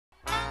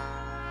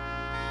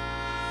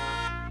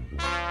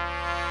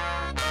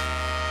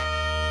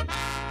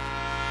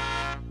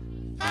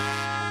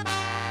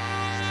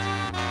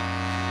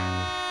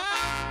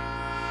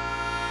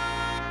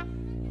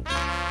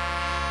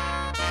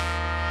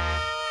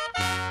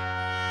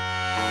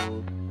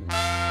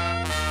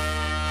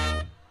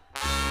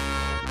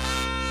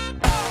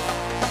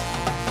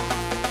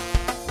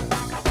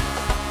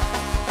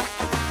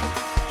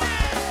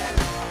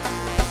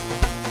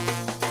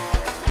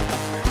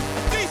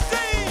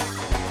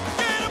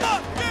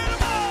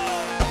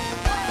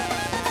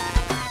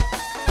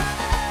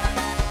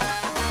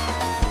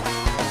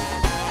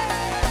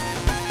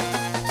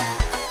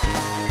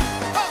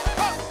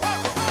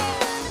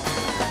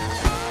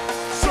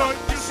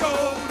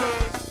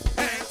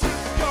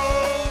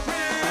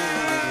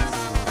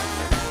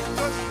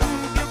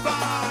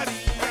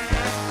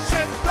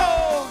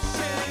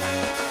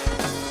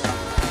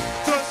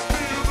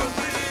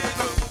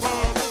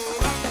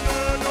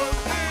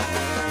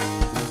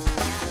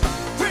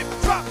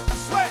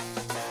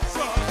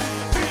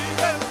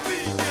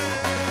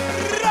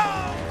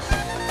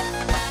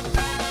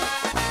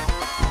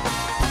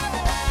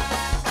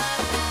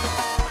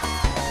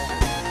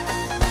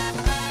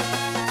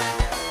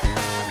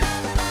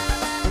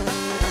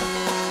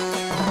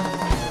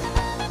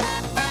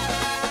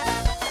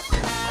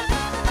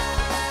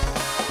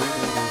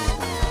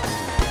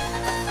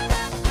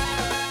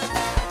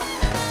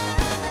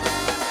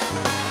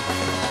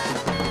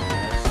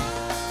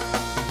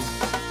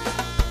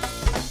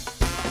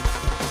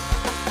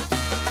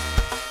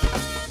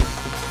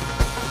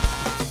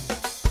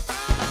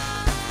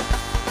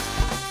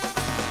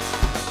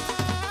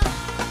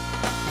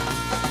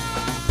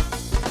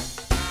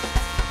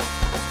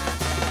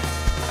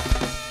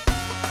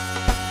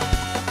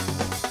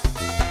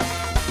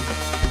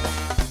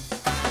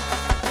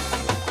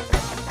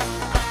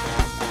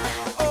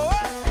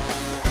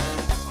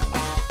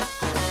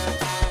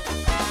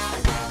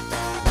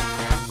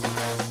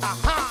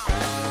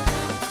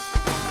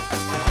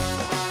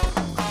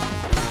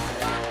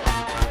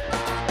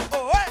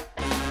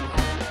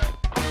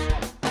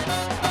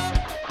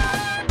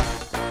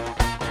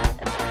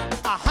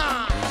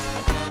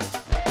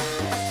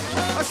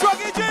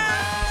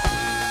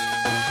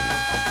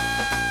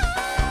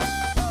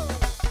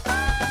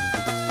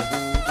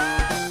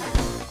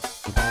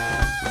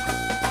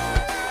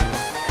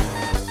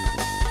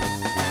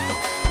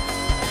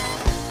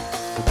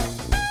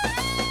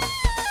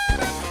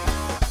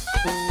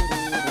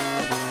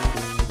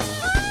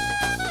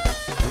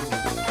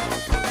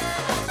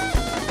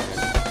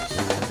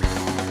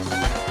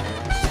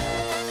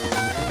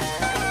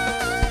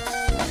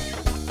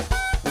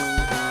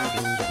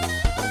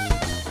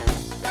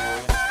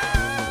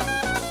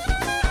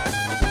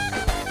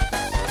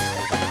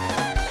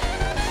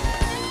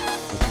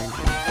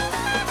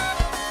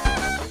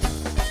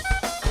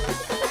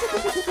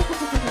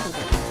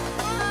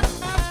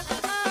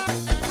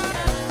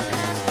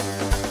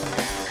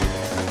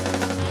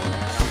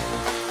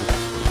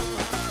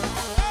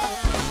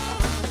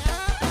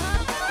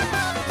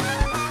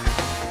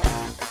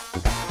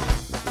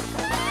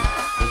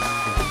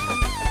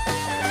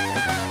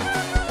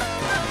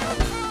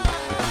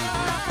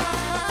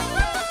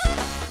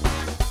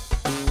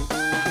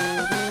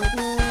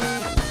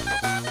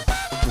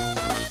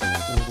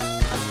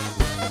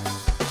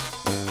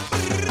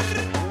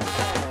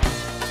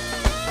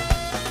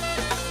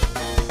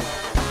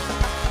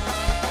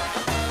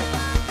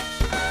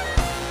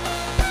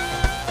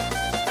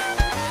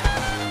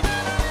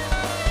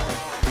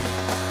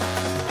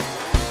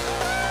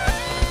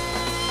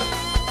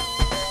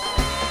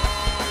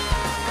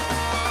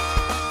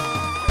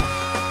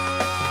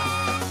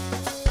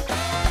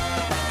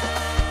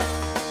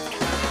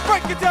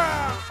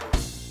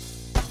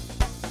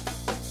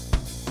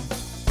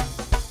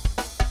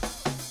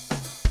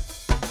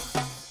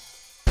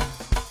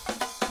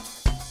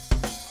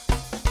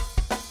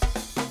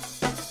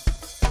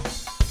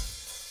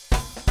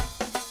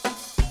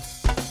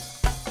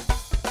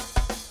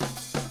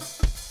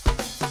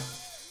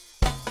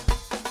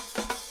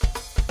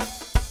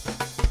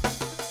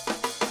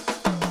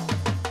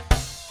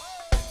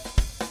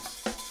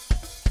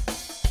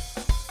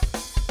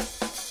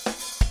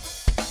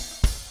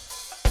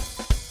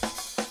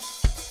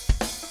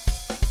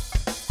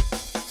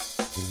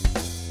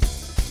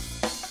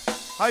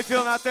How you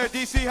feeling out there,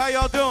 DC? How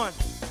y'all doing?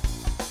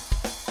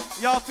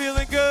 Y'all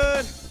feeling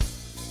good?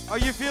 Are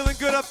you feeling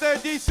good up there,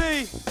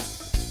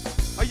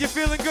 DC? Are you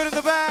feeling good in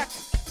the back?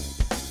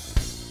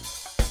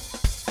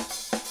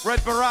 Red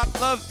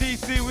Baraat loves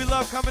DC. We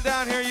love coming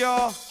down here,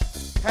 y'all.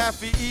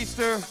 Happy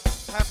Easter,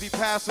 happy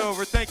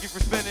Passover. Thank you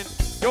for spending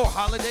your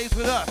holidays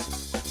with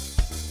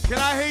us. Can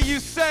I hear you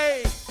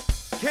say,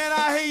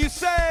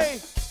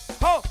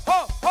 ho,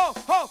 ho, ho,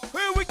 ho.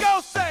 Here we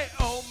go, say,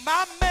 oh,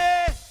 my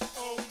man.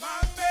 Oh,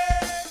 my man.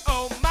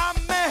 Oh, my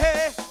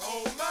man.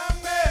 Oh, my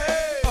man.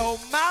 Oh,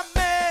 my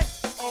man.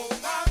 Oh,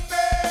 my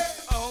man.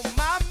 Oh,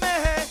 my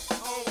man.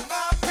 Oh,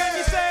 my man. Can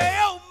you say,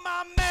 oh,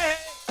 my man?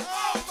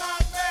 Oh, my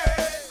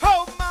man.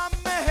 Oh, my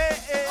man.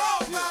 Oh,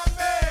 my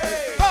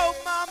man. Oh,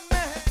 my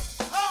man.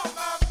 Oh,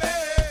 my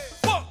man.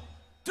 1,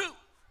 2,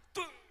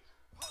 3.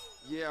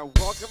 Yeah,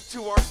 welcome to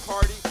our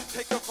party.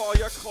 Take off all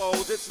your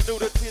clothes. It's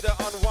nudity that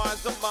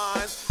unwinds the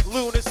minds,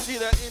 lunacy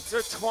that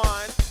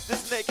intertwines.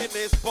 This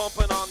nakedness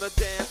bumping on the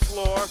dance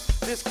floor.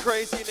 This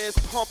craziness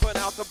pumping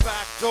out the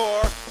back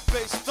door.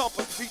 Bass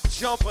thumping, feet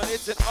jumping,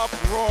 it's an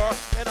uproar.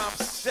 And I'm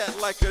set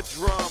like a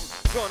drum.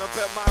 Gonna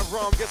bet my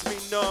rum gets me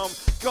numb.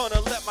 Gonna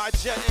let my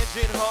jet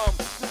engine hum.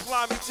 Just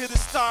fly me to the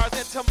stars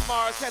and to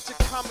Mars. Catch a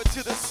comet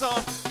to the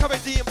sun. Cover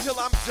DM till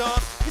I'm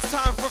done. It's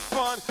time for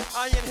fun.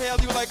 I inhale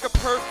you like a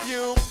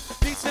perfume.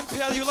 Beats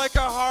impale you like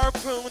a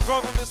harpoon.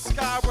 Drove in the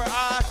sky where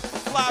I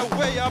fly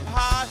way up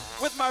high.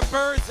 With my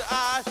bird's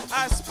eye,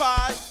 I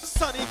spy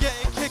Sunny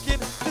getting kicking,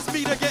 this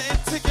meter getting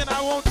ticking.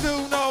 I won't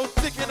do no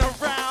sticking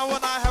around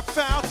when I have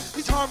found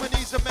these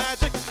harmonies of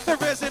magic that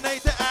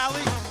resonate the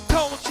alley.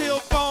 Tone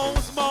chill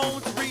bones,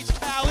 moans reach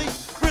Cali.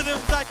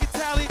 Rhythms I can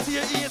tally to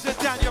your ears and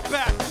down your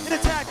back. An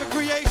attack of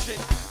creation,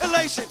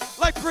 elation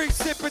like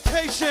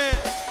precipitation.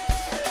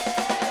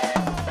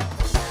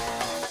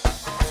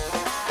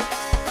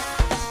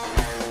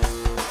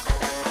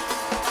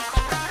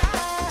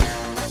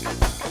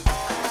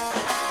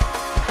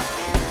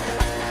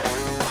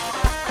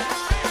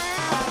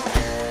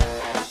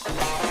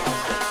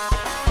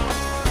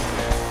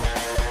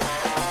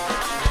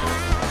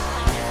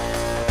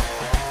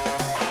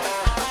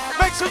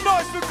 Make some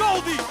noise for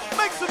Goldie!